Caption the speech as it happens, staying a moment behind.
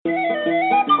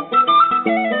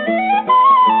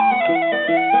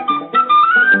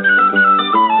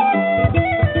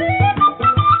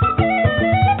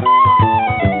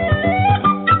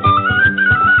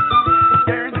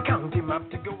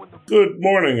Good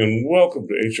morning and welcome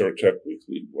to HRTech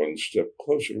Weekly, One Step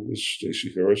Closer with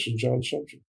Stacey Harris and John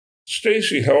Simpson.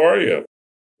 Stacey, how are you?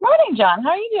 Morning, John. How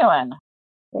are you doing?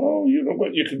 Oh, you know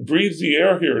what? You can breathe the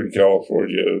air here in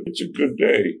California. It's a good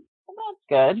day. Well,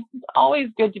 that's good. It's always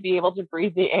good to be able to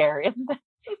breathe the air. Isn't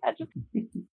that just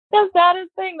the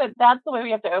saddest thing that's the way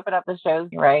we have to open up the shows,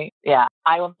 right? Yeah.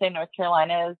 I will say North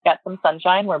Carolina has got some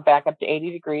sunshine. We're back up to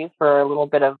 80 degrees for a little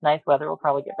bit of nice weather. We'll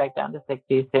probably get back down to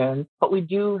 60 soon. But we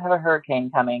do have a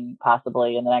hurricane coming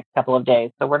possibly in the next couple of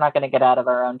days. So we're not going to get out of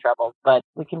our own troubles, but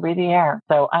we can breathe the air.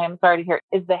 So I am sorry to hear.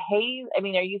 Is the haze,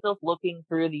 are you still looking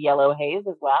through the yellow haze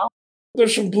as well?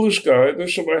 There's some blue sky.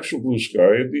 There's some actual blue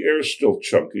sky. The air is still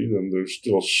chunky, and there's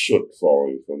still soot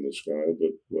falling from the sky.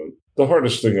 But the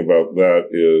hardest thing about that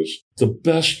is the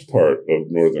best part of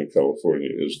Northern California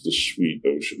is the sweet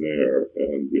ocean air,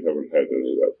 and we haven't had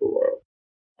any of that for a while.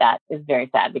 That is very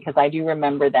sad because I do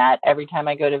remember that every time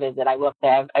I go to visit, I look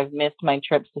there. I've missed my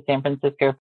trips to San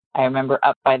Francisco. I remember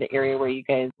up by the area where you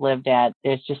guys lived at,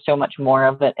 there's just so much more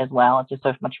of it as well. It's just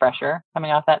so much fresher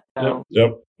coming off that. So,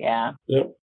 Yep. Yeah.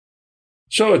 Yep.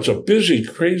 So it's a busy,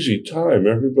 crazy time.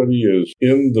 Everybody is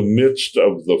in the midst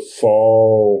of the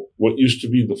fall, what used to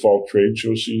be the fall trade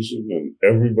show season, and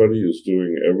everybody is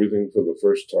doing everything for the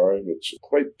first time. It's a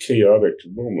quite chaotic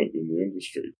moment in the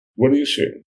industry. What are you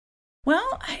seeing?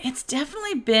 Well, it's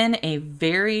definitely been a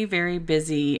very, very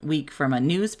busy week from a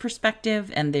news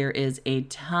perspective, and there is a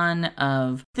ton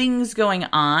of things going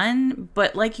on.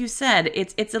 But like you said,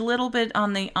 it's a little bit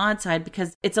on the odd side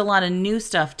because it's a lot of new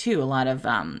stuff too. A lot of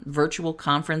virtual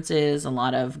conferences, a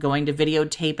lot of going to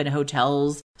videotape in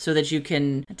hotels so that you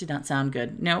can. That did not sound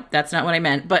good. Nope, that's not what I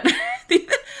meant. But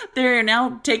they're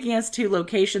now taking us to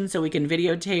locations so we can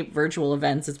videotape virtual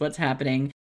events is what's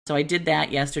happening. So I did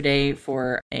that yesterday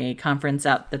for a conference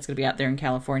that's going to be out there in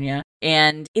California.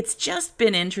 And it's just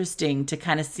been interesting to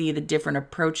kind of see the different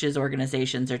approaches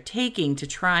organizations are taking to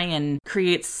try and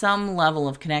create some level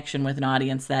of connection with an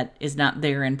audience that is not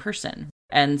there in person.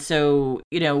 And so,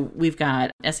 we've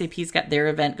got SAP's got their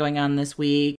event going on this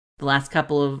week. The last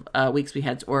couple of weeks we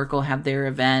had Oracle have their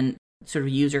event, sort of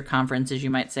user conference, as you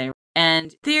might say.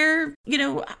 And there,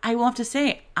 I will have to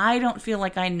say, I don't feel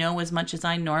like I know as much as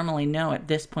I normally know at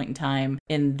this point in time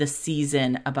in the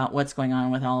season about what's going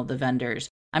on with all of the vendors.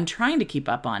 I'm trying to keep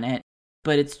up on it,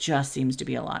 but it just seems to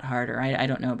be a lot harder. I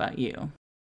don't know about you.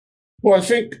 Well, I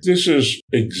think this is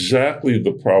exactly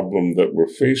the problem that we're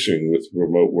facing with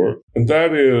remote work. And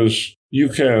that is, you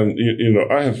can,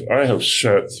 I have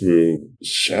sat through,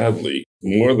 sadly,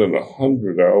 more than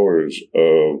 100 hours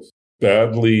of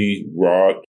badly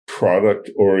wrought,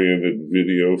 product-oriented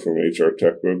video from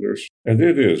HRTech vendors. And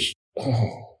it is,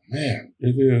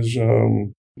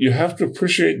 you have to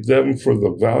appreciate them for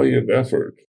the valiant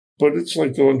effort. But it's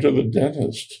like going to the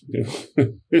dentist.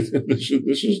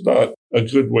 This is not a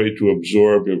good way to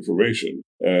absorb information.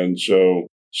 And so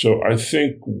I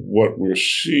think what we're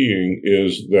seeing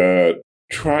is that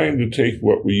trying to take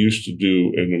what we used to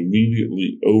do and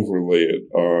immediately overlay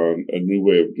it on a new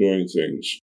way of doing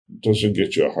things doesn't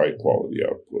get you a high quality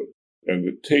output. And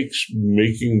it takes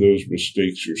making those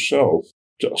mistakes yourself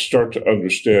to start to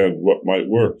understand what might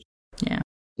work. Yeah.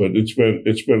 But it's been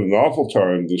an awful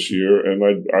time this year, and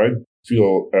I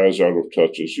feel as out of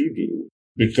touch as you do,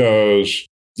 because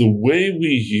the way we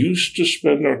used to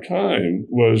spend our time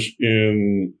was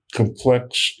in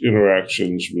complex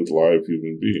interactions with live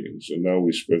human beings, and now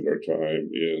we spend our time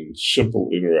in simple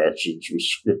interactions with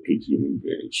scripted human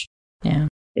beings. Yeah.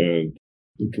 And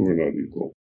the two are not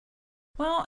equal.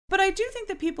 Well, but I do think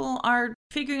that people are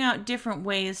figuring out different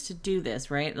ways to do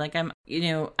this, right? Like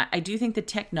I do think the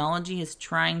technology is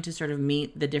trying to sort of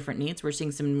meet the different needs. We're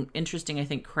seeing some interesting, I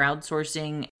think,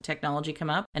 crowdsourcing technology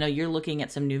come up. I know you're looking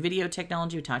at some new video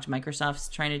technology. We talked to Microsoft's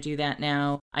trying to do that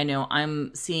now. I know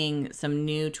I'm seeing some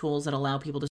new tools that allow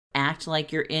people to act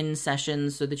like you're in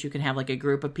sessions so that you can have like a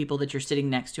group of people that you're sitting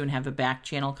next to and have a back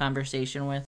channel conversation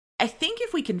with. I think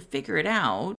if we can figure it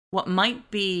out, what might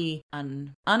be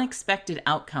an unexpected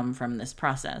outcome from this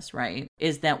process, right,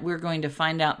 is that we're going to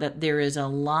find out that there is a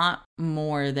lot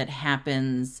more that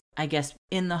happens, I guess,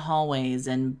 in the hallways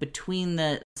and between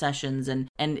the sessions and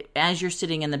as you're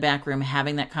sitting in the back room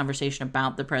having that conversation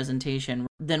about the presentation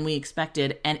than we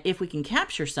expected. And if we can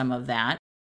capture some of that,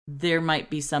 there might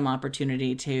be some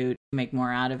opportunity to make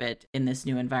more out of it in this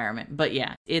new environment. But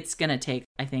yeah, it's going to take,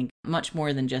 I think, much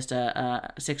more than just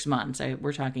a 6 months.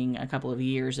 We're talking a couple of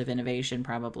years of innovation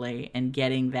probably, and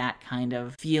getting that kind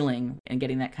of feeling and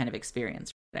getting that kind of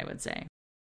experience, I would say.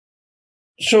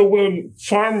 So when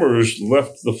farmers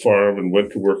left the farm and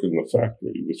went to work in the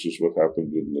factory, which is what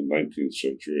happened in the 19th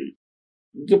century,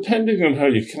 depending on how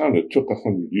you count, it took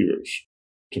 100 years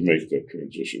to make that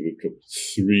transition. It took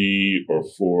 3 or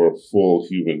 4 full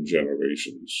human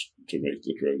generations to make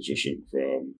the transition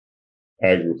from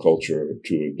agriculture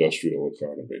to industrial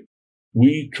economy.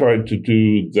 We tried to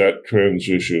do that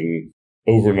transition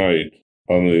overnight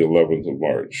on the 11th of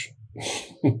March.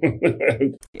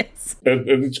 Yes. And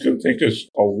it's going to take us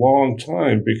a long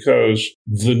time because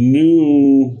the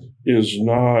new is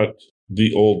not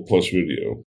the old plus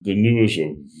video. The new is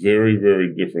a very,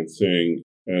 very different thing.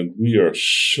 And we are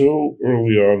so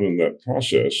early on in that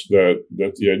process that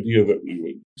the idea that we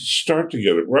would start to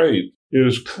get it right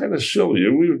is kind of silly.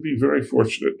 And we would be very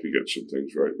fortunate to get some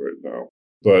things right now.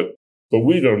 But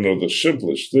we don't know the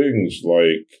simplest things,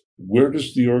 like, where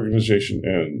does the organization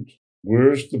end?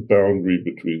 Where's the boundary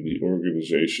between the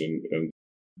organization and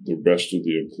the rest of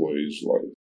the employee's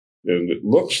life? And it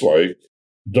looks like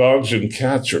dogs and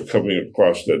cats are coming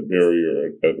across that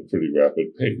barrier at a pretty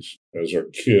rapid pace, as our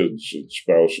kids and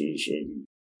spouses and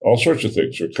all sorts of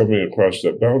things are coming across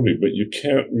that boundary. But you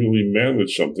can't really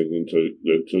manage something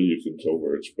until you can tell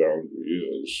where its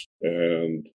boundary is.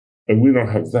 And we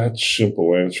don't have that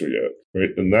simple answer yet, right?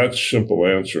 And that simple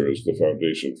answer is the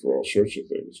foundation for all sorts of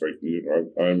things. Like,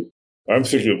 I'm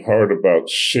thinking hard about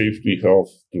safety,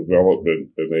 health, development,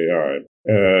 and AI.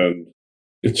 And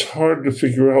it's hard to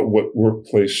figure out what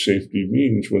workplace safety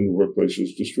means when the workplace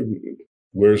is distributed.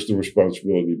 Where's the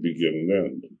responsibility begin and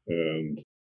end? And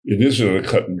it isn't a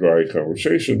cut and dry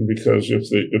conversation, because if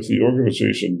the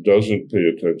organization doesn't pay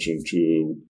attention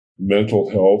to mental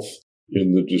health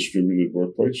in the distributed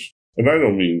workplace, and I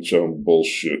don't mean some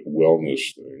bullshit wellness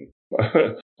thing.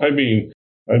 I mean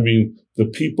the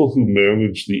people who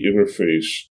manage the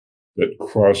interface that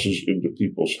crosses into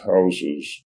people's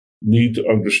houses need to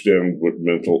understand what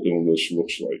mental illness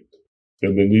looks like.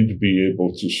 And they need to be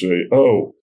able to say,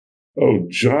 oh,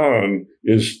 John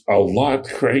is a lot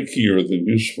crankier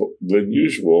than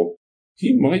usual.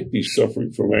 He might be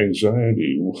suffering from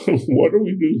anxiety. What do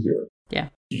we do here? Yeah.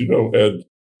 And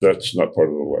that's not part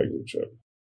of the language yet.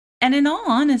 And in all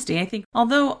honesty, I think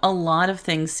although a lot of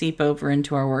things seep over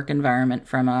into our work environment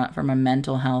from a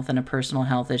mental health and a personal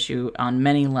health issue on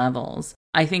many levels,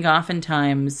 I think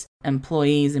oftentimes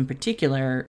employees in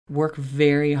particular work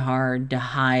very hard to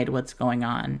hide what's going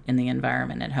on in the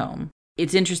environment at home.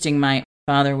 It's interesting, my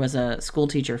father was a school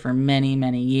teacher for many,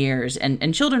 many years,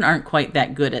 and children aren't quite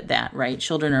that good at that, right?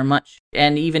 Children are much,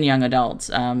 and even young adults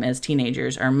as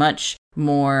teenagers are much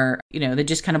more, they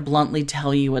just kind of bluntly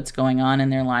tell you what's going on in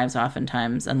their lives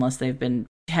oftentimes, unless they've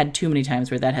had too many times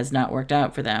where that has not worked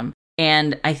out for them.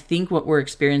 And I think what we're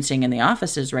experiencing in the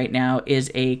offices right now is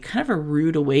a kind of a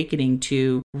rude awakening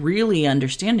to really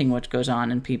understanding what goes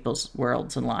on in people's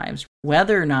worlds and lives.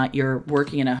 Whether or not you're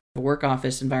working in a work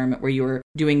office environment where you're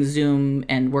doing Zoom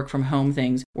and work from home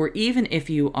things, or even if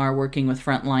you are working with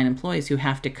frontline employees who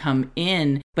have to come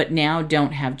in but now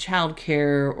don't have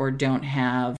childcare or don't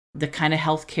have the kind of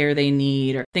health care they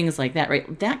need or things like that,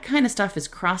 right? That kind of stuff is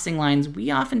crossing lines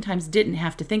we oftentimes didn't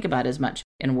have to think about as much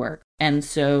in work. And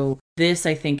so this,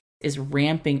 I think, is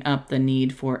ramping up the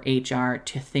need for HR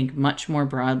to think much more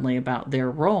broadly about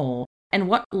their role and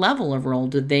what level of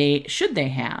role should they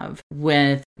have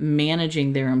with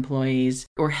managing their employees,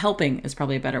 or helping is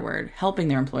probably a better word, helping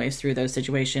their employees through those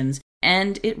situations.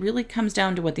 And it really comes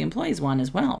down to what the employees want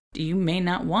as well. You may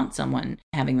not want someone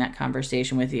having that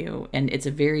conversation with you, and it's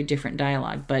a very different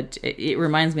dialogue, but it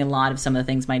reminds me a lot of some of the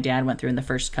things my dad went through in the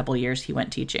first couple of years he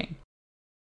went teaching.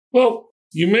 Well,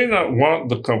 you may not want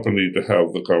the company to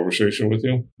have the conversation with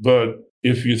you, but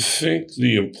if you think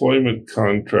the employment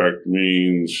contract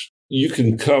means you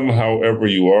can come however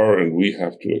you are and we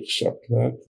have to accept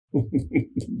that,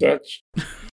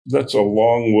 that's a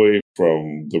long way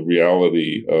from the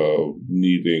reality of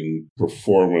needing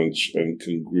performance and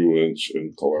congruence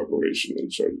and collaboration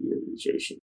inside the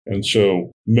organization. And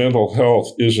so mental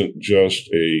health isn't just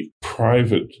a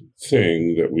private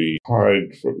thing that we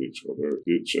hide from each other.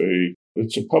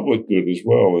 It's a public good as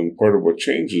well. And part of what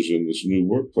changes in this new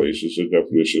workplace is the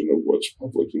definition of what's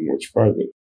public and what's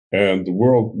private. And the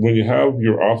world, when you have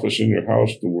your office in your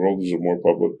house, the world is a more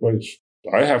public place.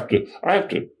 I have to,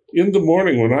 in the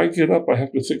morning when I get up, I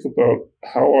have to think about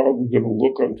how I'm going to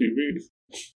look on TV.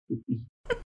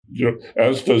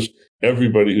 As does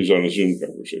everybody who's on a Zoom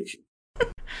conversation.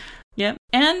 Yep.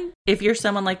 And if you're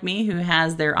someone like me who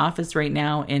has their office right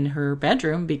now in her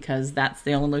bedroom, because that's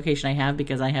the only location I have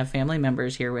because I have family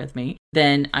members here with me,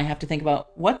 then I have to think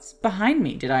about what's behind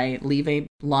me. Did I leave a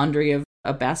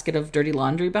basket of dirty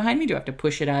laundry behind me? Do I have to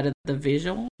push it out of the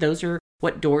visual? Those are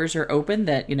what doors are open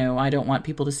that, I don't want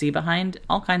people to see behind.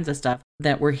 All kinds of stuff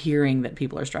that we're hearing that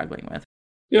people are struggling with.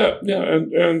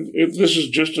 This is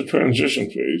just a transition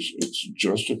phase. It's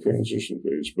just a transition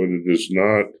phase, but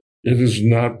it is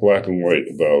not black and white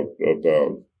about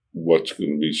what's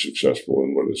going to be successful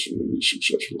and what isn't going to be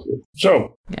successful here.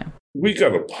 So we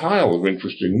got a pile of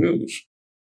interesting news.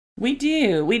 We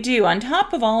do. On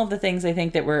top of all of the things I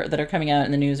think that are coming out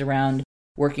in the news around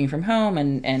working from home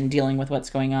and dealing with what's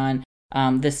going on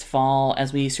this fall,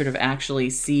 as we sort of actually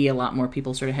see a lot more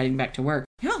people sort of heading back to work.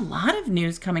 We have a lot of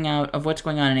news coming out of what's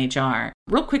going on in HR.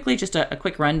 Real quickly, just a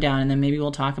quick rundown, and then maybe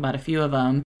we'll talk about a few of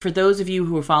them. For those of you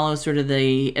who follow sort of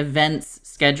the events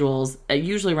schedules,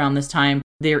 usually around this time,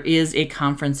 there is a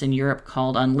conference in Europe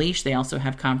called Unleash. They also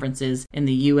have conferences in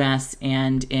the US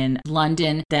and in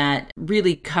London that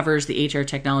really covers the HR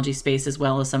technology space as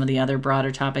well as some of the other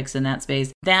broader topics in that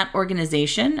space. That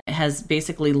organization has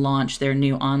basically launched their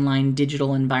new online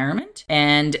digital environment.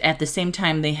 And at the same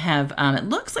time, they have, it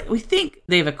looks like, we think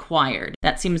they've acquired,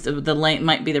 that seems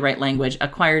might be the right language,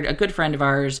 acquired a good friend of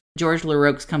ours, George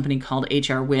LaRoque's company called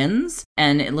HR Wins.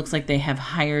 And it looks like they have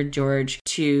hired George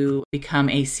to become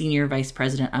a senior vice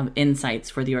president of insights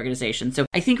for the organization. So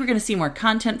I think we're going to see more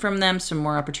content from them, some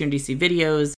more opportunities to see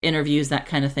videos, interviews, that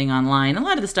kind of thing online. A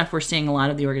lot of the stuff we're seeing a lot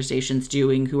of the organizations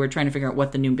doing who are trying to figure out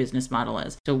what the new business model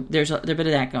is. So there's a bit of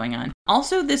that going on.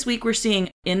 Also this week we're seeing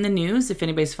in the news, if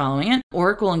anybody's following it,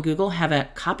 Oracle and Google have a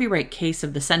copyright case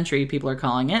of the century, people are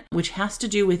calling it, which has to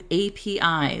do with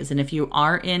APIs. And if you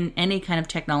are in any kind of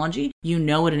technology, you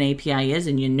know what an API is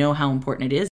and you know how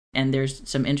important it is. And there's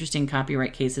some interesting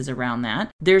copyright cases around that.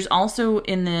 There's also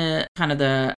in the kind of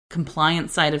the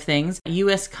compliance side of things,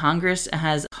 U.S. Congress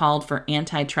has called for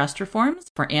antitrust reforms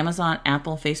for Amazon,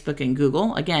 Apple, Facebook, and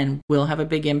Google. Again, will have a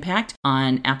big impact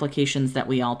on applications that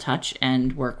we all touch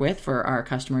and work with for our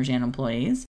customers and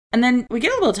employees. And then we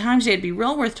get a little time today. It'd be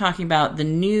real worth talking about the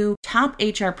new top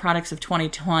HR products of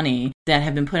 2020 that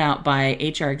have been put out by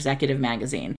HR Executive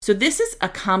Magazine. So this is a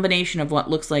combination of what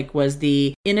looks like was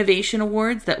the innovation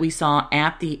awards that we saw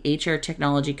at the HR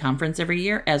Technology Conference every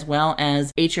year, as well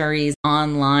as HRE's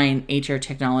online HR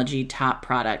technology top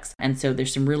products. And so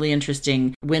there's some really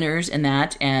interesting winners in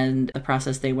that and the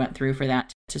process they went through for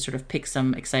that to sort of pick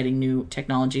some exciting new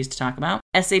technologies to talk about.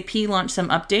 SAP launched some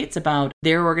updates about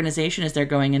their organization as they're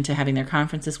going into having their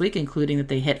conference this week, including that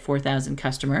they hit 4,000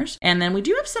 customers. And then we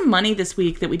do have some money this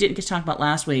week that we didn't get to talk about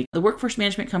last week. The workforce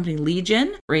management company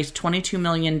Legion raised $22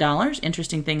 million.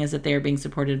 Interesting thing is that they are being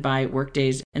supported by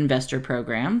Workday's investor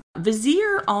program.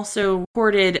 Vizier also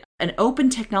supported an open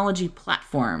technology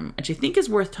platform, which I think is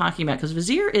worth talking about because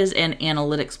Vizier is an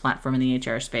analytics platform in the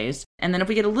HR space. And then if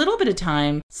we get a little bit of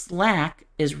time, Slack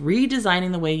is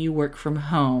redesigning the way you work from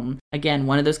home. Again,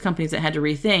 one of those companies that had to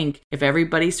rethink if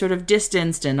everybody's sort of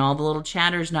distanced and all the little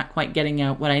chatter's not quite getting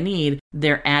out what I need,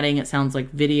 they're adding, it sounds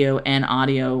like, video and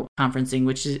audio conferencing,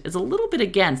 which is a little bit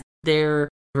against their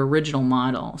original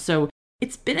model. So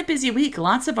it's been a busy week.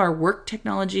 Lots of our work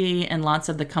technology and lots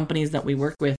of the companies that we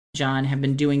work with, John, have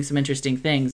been doing some interesting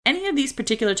things. Any of these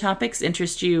particular topics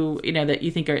interest you, that you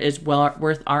think is well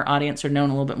worth our audience or knowing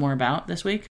a little bit more about this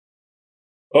week?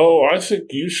 Oh, I think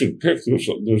you should pick.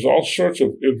 There's all sorts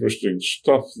of interesting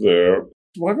stuff there.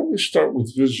 Why don't we start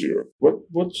with Vizier?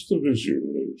 What's the Vizier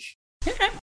news? Okay.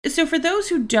 So for those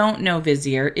who don't know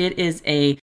Vizier, it is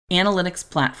a analytics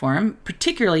platform,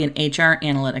 particularly an HR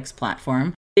analytics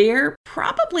platform. They're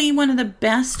probably one of the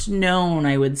best known,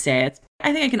 I would say.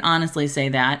 I think I can honestly say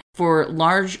that for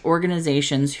large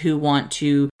organizations who want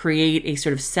to create a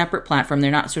sort of separate platform. They're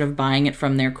not sort of buying it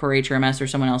from their core HRMS or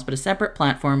someone else, but a separate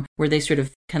platform where they sort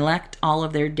of collect all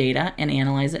of their data and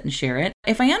analyze it and share it.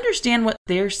 If I understand what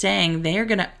they're saying, they are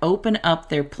going to open up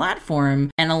their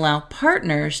platform and allow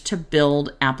partners to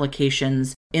build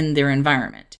applications in their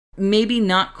environment. Maybe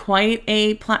not quite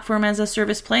a platform as a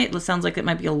service play. It sounds like it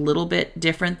might be a little bit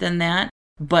different than that.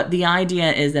 But the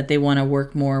idea is that they want to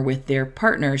work more with their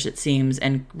partners, it seems,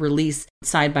 and release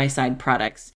side-by-side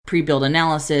products, pre-built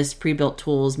analysis, pre-built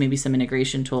tools, maybe some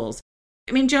integration tools.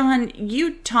 I mean, John,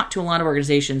 you talk to a lot of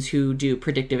organizations who do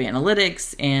predictive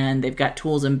analytics, and they've got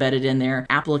tools embedded in their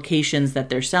applications that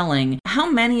they're selling. How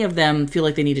many of them feel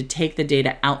like they need to take the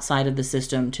data outside of the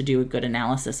system to do a good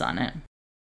analysis on it?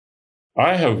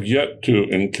 I have yet to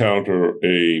encounter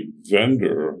a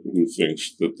vendor who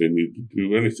thinks that they need to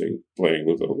do anything playing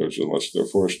with others unless they're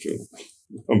forced to.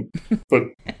 But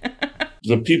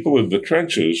the people in the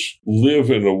trenches live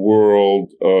in a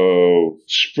world of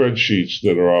spreadsheets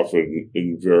that are often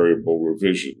in variable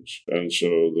revisions. And so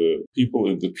the people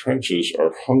in the trenches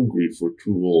are hungry for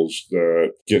tools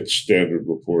that get standard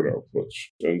report outputs.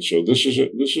 And so this is a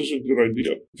good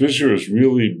idea. Vizier is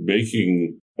really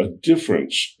making a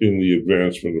difference in the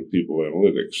advancement of people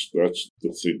analytics. That's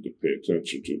the thing to pay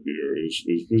attention to here, is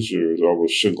Visier is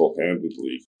almost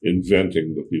single-handedly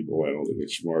inventing the people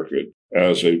analytics market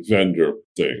as a vendor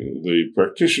thing. The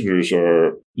practitioners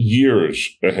are years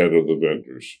ahead of the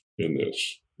vendors in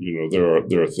this. There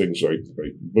are things like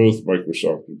both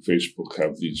Microsoft and Facebook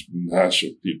have these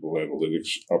massive people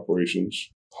analytics operations,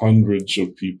 hundreds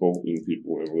of people in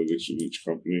people analytics in each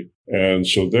company. And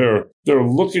so they're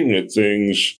looking at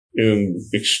things in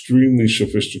extremely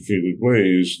sophisticated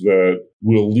ways that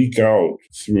will leak out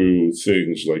through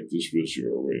things like this Visier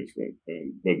arrangement.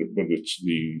 But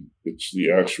it's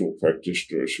the actual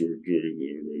practitioners who are doing the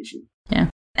innovation. Yeah.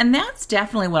 And that's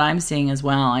definitely what I'm seeing as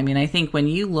well. I mean, I think when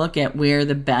you look at where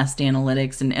the best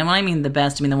analytics, and when I mean the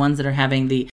best, I mean the ones that are having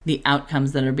the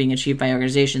outcomes that are being achieved by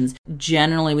organizations,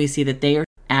 generally we see that they are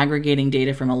aggregating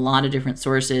data from a lot of different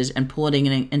sources and pulling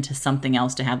it into something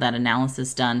else to have that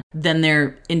analysis done than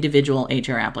their individual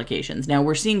HR applications. Now,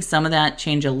 we're seeing some of that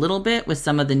change a little bit with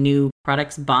some of the new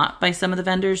products bought by some of the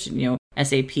vendors.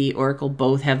 SAP, Oracle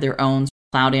both have their own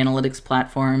cloud analytics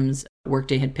platforms.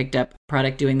 Workday had picked up a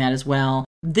product doing that as well.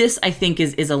 This, I think,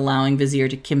 is allowing Visier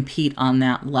to compete on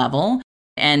that level.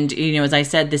 And, as I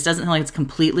said, this doesn't sound like it's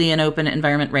completely an open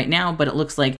environment right now, but it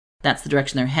looks like that's the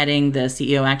direction they're heading. The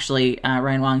CEO actually,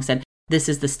 Ryan Wong, said this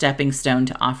is the stepping stone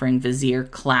to offering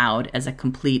Visier Cloud as a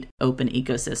complete open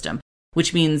ecosystem,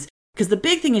 which means, because the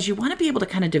big thing is you want to be able to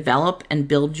kind of develop and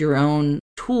build your own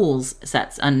tools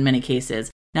sets in many cases,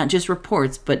 not just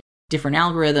reports, but different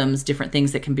algorithms, different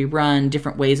things that can be run,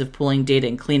 different ways of pulling data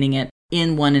and cleaning it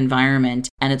in one environment.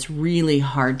 And it's really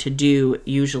hard to do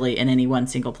usually in any one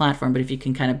single platform. But if you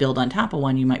can kind of build on top of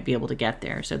one, you might be able to get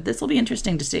there. So this will be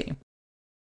interesting to see.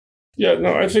 Yeah,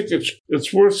 no, I think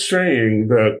it's worth saying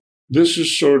that this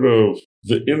is sort of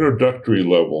the introductory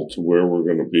level to where we're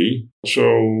going to be. So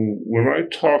when I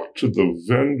talk to the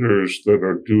vendors that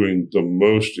are doing the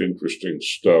most interesting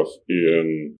stuff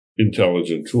in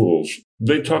intelligent tools,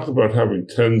 they talk about having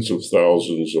tens of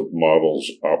thousands of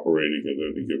models operating at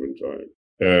any given time.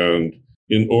 And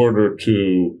in order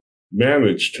to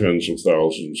manage tens of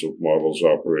thousands of models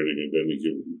operating at any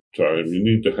given time, you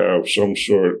need to have some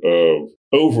sort of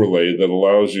overlay that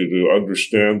allows you to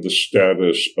understand the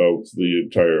status of the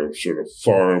entire sort of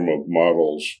farm of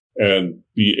models and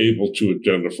be able to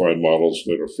identify models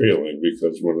that are failing,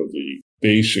 because one of the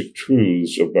basic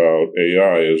truths about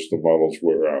AI is the models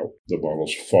wear out. The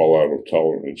models fall out of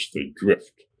tolerance. They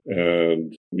drift.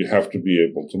 And you have to be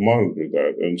able to monitor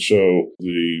that. And so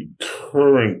the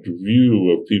current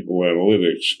view of people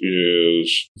analytics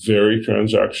is very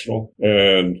transactional.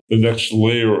 And the next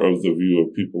layer of the view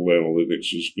of people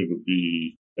analytics is going to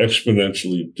be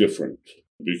exponentially different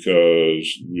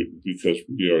because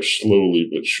we are slowly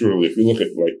but surely, if you look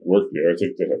at like Workday, I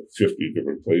think they have 50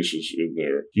 different places in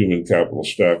their human capital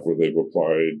stack where they've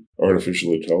applied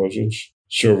artificial intelligence.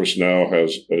 ServiceNow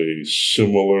has a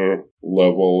similar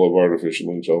level of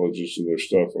artificial intelligence in their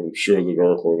stuff. I'm sure that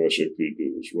Oracle and SAP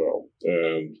do as well.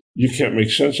 And you can't make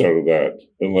sense out of that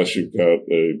unless you've got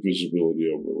a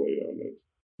visibility overlay on it.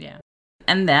 Yeah.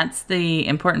 And that's the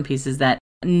important piece, is that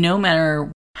no matter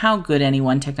how good any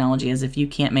one technology is, if you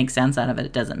can't make sense out of it,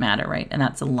 it doesn't matter, right? And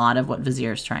that's a lot of what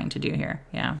Visier is trying to do here.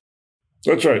 Yeah.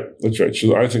 That's right.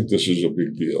 So I think this is a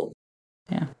big deal.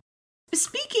 Yeah.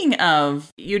 Speaking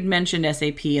of, you'd mentioned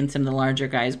SAP and some of the larger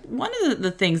guys. One of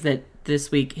the things that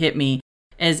this week hit me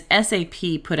is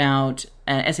SAP put out,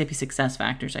 SAP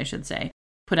SuccessFactors, I should say,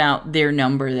 put out their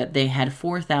number that they had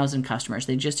 4,000 customers.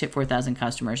 They just hit 4,000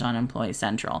 customers on Employee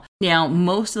Central. Now,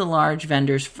 most of the large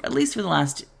vendors, at least for the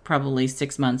last probably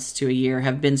 6 months to a year,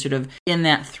 have been sort of in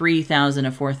that 3,000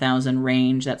 to 4,000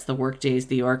 range. That's the Workdays,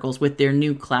 the Oracles, with their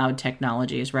new cloud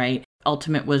technologies, right?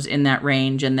 Ultimate was in that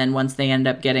range, and then once they end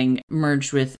up getting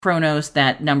merged with Kronos,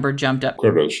 that number jumped up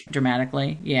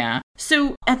dramatically. Yeah.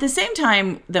 So at the same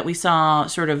time that we saw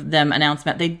sort of them announce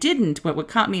that, they didn't, what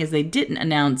caught me is they didn't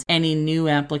announce any new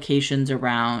applications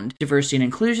around diversity and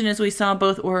inclusion, as we saw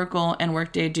both Oracle and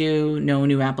Workday do. No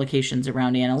new applications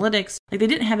around analytics. Like, they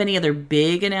didn't have any other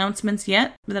big announcements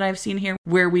yet that I've seen here,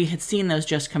 where we had seen those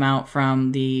just come out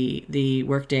from the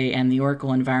Workday and the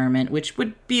Oracle environment, which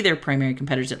would be their primary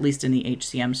competitors, at least in the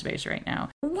HCM space right now.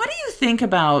 What do you think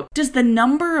about, does the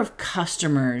number of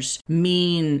customers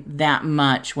mean that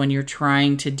much when you're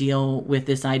trying to deal with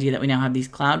this idea that we now have these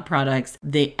cloud products?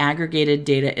 The aggregated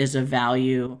data is of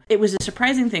value. It was a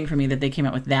surprising thing for me that they came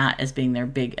out with that as being their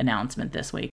big announcement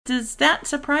this week. Does that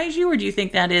surprise you, or do you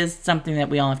think that is something that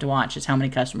we all have to watch, is how many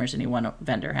customers any one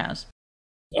vendor has?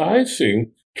 I think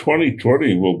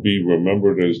 2020 will be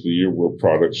remembered as the year where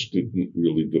products didn't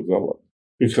really develop.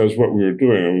 Because what we were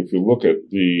doing, I mean, if you look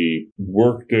at the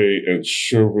Workday and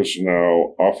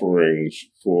ServiceNow offerings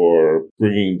for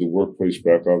bringing the workplace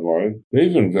back online,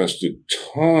 they've invested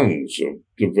tons of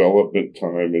development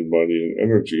time and money and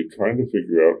energy trying to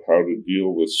figure out how to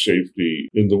deal with safety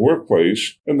in the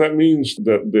workplace. And that means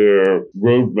that their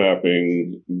road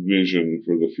mapping vision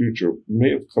for the future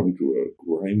may have come to a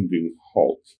grinding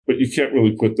halt. But you can't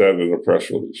really put that in a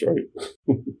press release,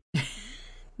 right?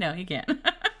 No, you can't.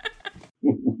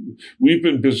 We've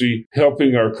been busy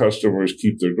helping our customers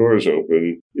keep their doors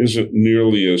open isn't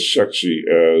nearly as sexy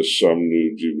as some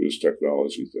new gee-whiz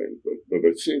technology thing. But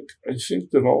I think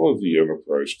that all of the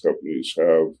enterprise companies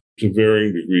have, to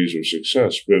varying degrees of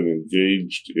success, been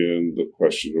engaged in the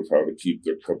question of how to keep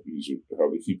their companies and how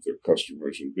to keep their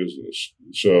customers in business.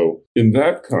 So in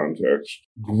that context,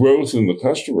 growth in the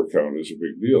customer count is a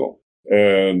big deal.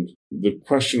 And the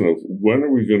question of when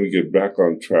are we going to get back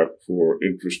on track for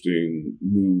interesting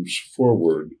moves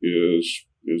forward is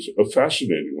a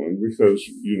fascinating one because,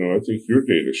 I think your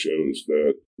data shows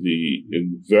that the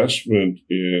investment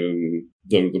in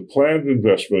the planned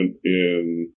investment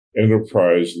in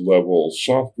enterprise level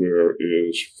software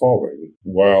is falling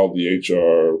while the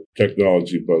HR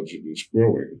technology budget is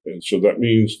growing. And so that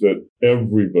means that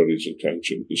everybody's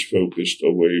attention is focused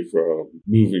away from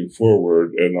moving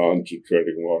forward and on to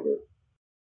treading water.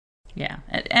 Yeah.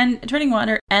 And treading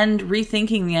water and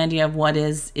rethinking the idea of what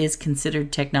is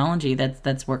considered technology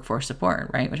that's workforce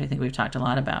support, right? Which I think we've talked a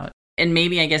lot about. And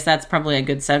maybe I guess that's probably a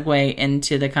good segue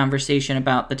into the conversation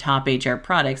about the top HR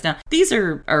products. Now, these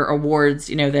are awards,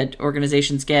 that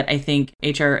organizations get. I think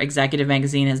HR Executive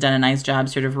Magazine has done a nice job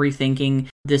sort of rethinking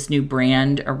this new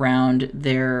brand around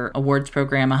their awards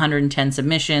program. 110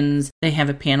 submissions. They have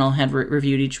a panel had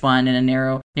reviewed each one and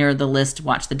narrowed the list,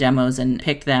 watched the demos and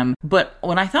picked them. But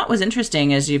what I thought was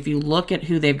interesting is if you look at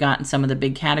who they've got in some of the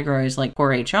big categories like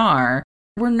core HR,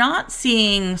 we're not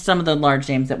seeing some of the large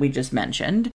names that we just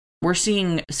mentioned. We're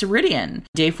seeing Ceridian,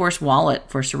 Dayforce Wallet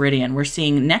for Ceridian. We're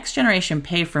seeing Next Generation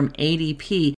Pay from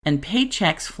ADP and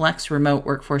Paycheck's Flex Remote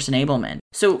Workforce Enablement.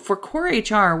 So for core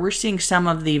HR, we're seeing some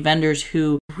of the vendors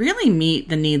who really meet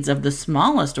the needs of the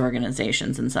smallest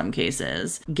organizations in some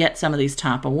cases get some of these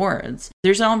top awards.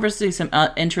 There's obviously some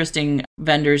interesting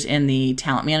vendors in the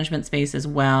talent management space as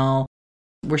well.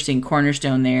 We're seeing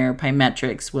Cornerstone there,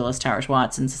 Pymetrics, Willis Towers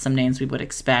Watson, some names we would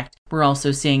expect. We're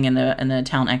also seeing in the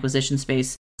talent acquisition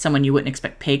space someone you wouldn't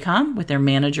expect, Paycom, with their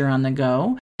manager on the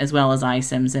go, as well as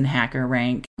iCIMS and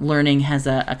HackerRank. Learning has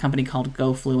a company called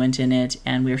GoFluent in it,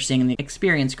 and we're seeing the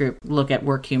Experience Group look at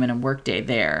WorkHuman and Workday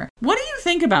there. What do you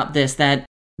think about this, that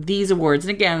these awards, and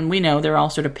again, we know they're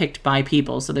all sort of picked by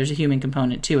people, so there's a human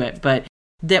component to it, but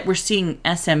that we're seeing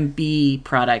SMB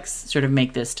products sort of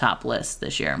make this top list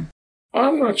this year?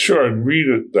 I'm not sure I'd read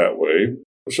it that way.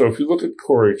 So if you look at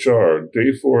core HR,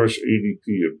 Dayforce, ADP,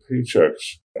 and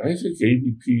Paychex, I think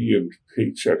ADP and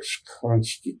Paychex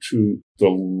constitute the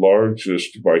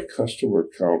largest by customer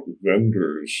count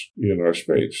vendors in our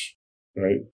space,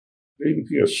 right?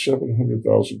 ADP has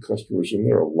 700,000 customers, and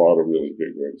there are a lot of really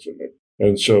big ones in it.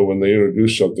 And so when they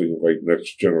introduce something like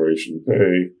Next Generation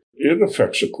Pay, it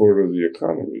affects a quarter of the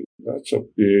economy. That's a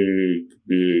big,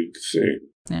 big thing.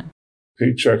 Yeah.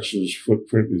 Paychex's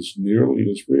footprint is nearly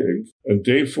as big. And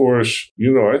Dayforce,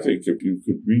 I think if you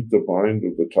could read the mind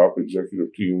of the top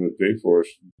executive team at Dayforce,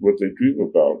 what they dream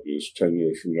about is 10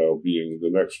 years from now being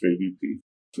the next ADP.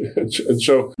 and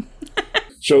so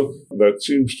that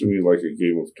seems to me like a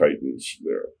game of titans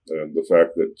there. And the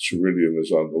fact that Ceridian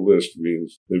is on the list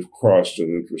means they've crossed an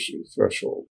interesting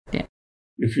threshold. Yeah.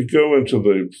 If you go into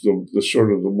the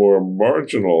sort of the more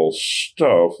marginal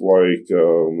stuff like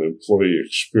employee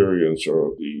experience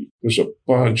there's a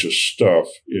bunch of stuff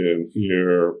in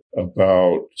here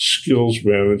about skills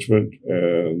management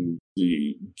and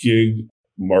the gig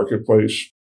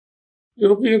marketplace.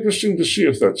 It'll be interesting to see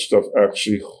if that stuff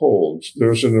actually holds.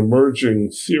 There's an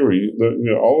emerging theory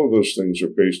that all of those things are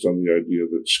based on the idea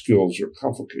that skills are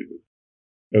complicated.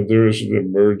 And there is an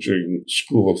emerging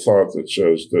school of thought that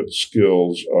says that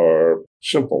skills are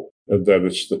simple and that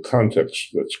it's the context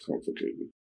that's complicated.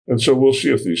 And so we'll see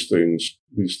if these things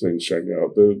hang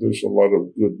out. There's a lot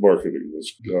of good marketing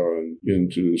that's gone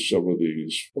into some of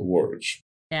these awards.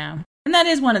 Yeah. And that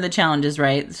is one of the challenges,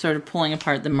 right? Sort of pulling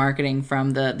apart the marketing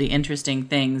from the interesting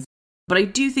things. But I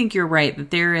do think you're right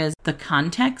that the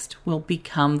context will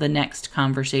become the next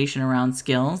conversation around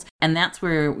skills. And that's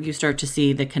where you start to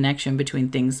see the connection between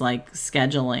things like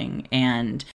scheduling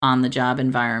and on-the-job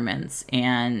environments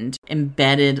and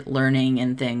embedded learning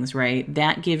and things, right?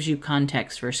 That gives you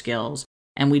context for skills.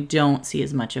 And we don't see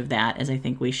as much of that as I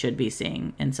think we should be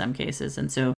seeing in some cases.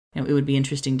 And so it would be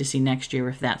interesting to see next year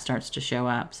if that starts to show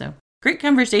up. So great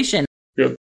conversation.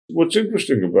 Yeah. What's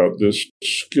interesting about this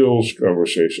skills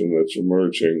conversation that's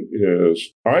emerging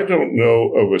is I don't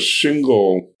know of a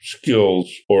single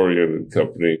skills-oriented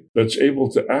company that's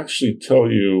able to actually tell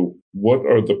you what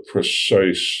are the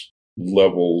precise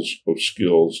levels of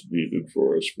skills needed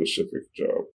for a specific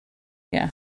job. Yeah.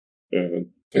 And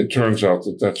it turns out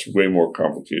that that's way more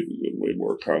complicated and way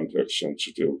more context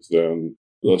sensitive than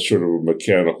the sort of a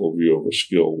mechanical view of a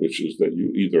skill, which is that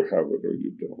you either have it or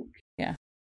you don't. Yeah.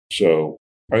 So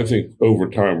I think over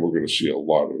time we're going to see a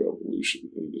lot of evolution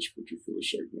in this particular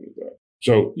segment of that.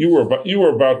 So you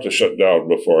were about to shut down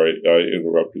before I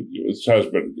interrupted you. It has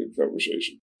been a good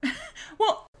conversation.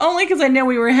 Well, only because I know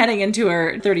we were heading into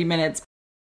our 30 minutes.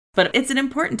 But it's an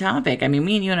important topic. I mean,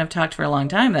 me and you and I have talked for a long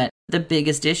time that the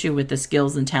biggest issue with the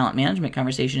skills and talent management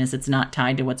conversation is it's not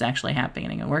tied to what's actually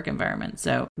happening in a work environment.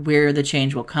 So where the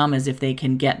change will come is if they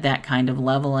can get that kind of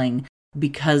leveling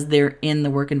because they're in the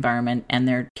work environment and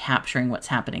they're capturing what's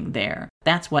happening there.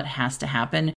 That's what has to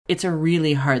happen. It's a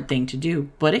really hard thing to do,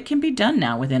 but it can be done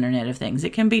now with Internet of Things.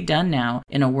 It can be done now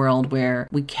in a world where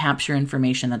we capture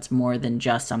information that's more than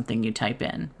just something you type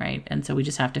in, right? And so we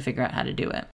just have to figure out how to do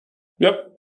it. Yep.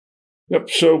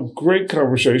 So great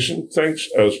conversation. Thanks,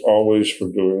 as always,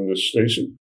 for doing this,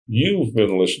 Stacey. You've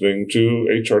been listening to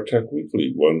HRTech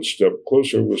Weekly, One Step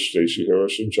Closer with Stacey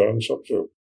Harris and John Sumter.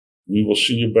 We will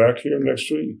see you back here next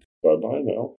week. Bye-bye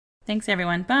now. Thanks,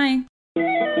 everyone. Bye.